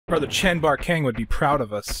Brother Chen Barkhang would be proud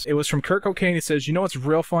of us. It was from Kurt Cocaine. He says, you know what's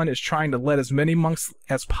real fun is trying to let as many monks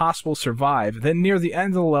as possible survive. Then near the end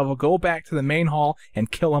of the level, go back to the main hall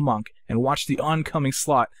and kill a monk. And watch the oncoming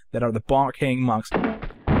slot that are the Barkhang monks.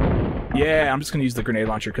 Yeah, I'm just gonna use the grenade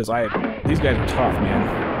launcher because these guys are tough,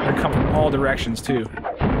 man. They're coming from all directions too.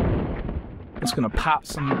 Just gonna pop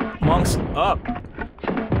some monks up.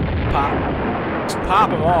 Pop. Just pop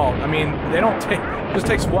them all. I mean, they don't take. It just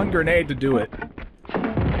takes one grenade to do it.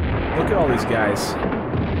 Look at all these guys.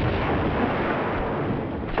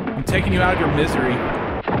 I'm taking you out of your misery.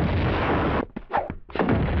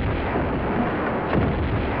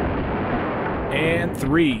 And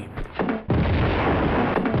 3.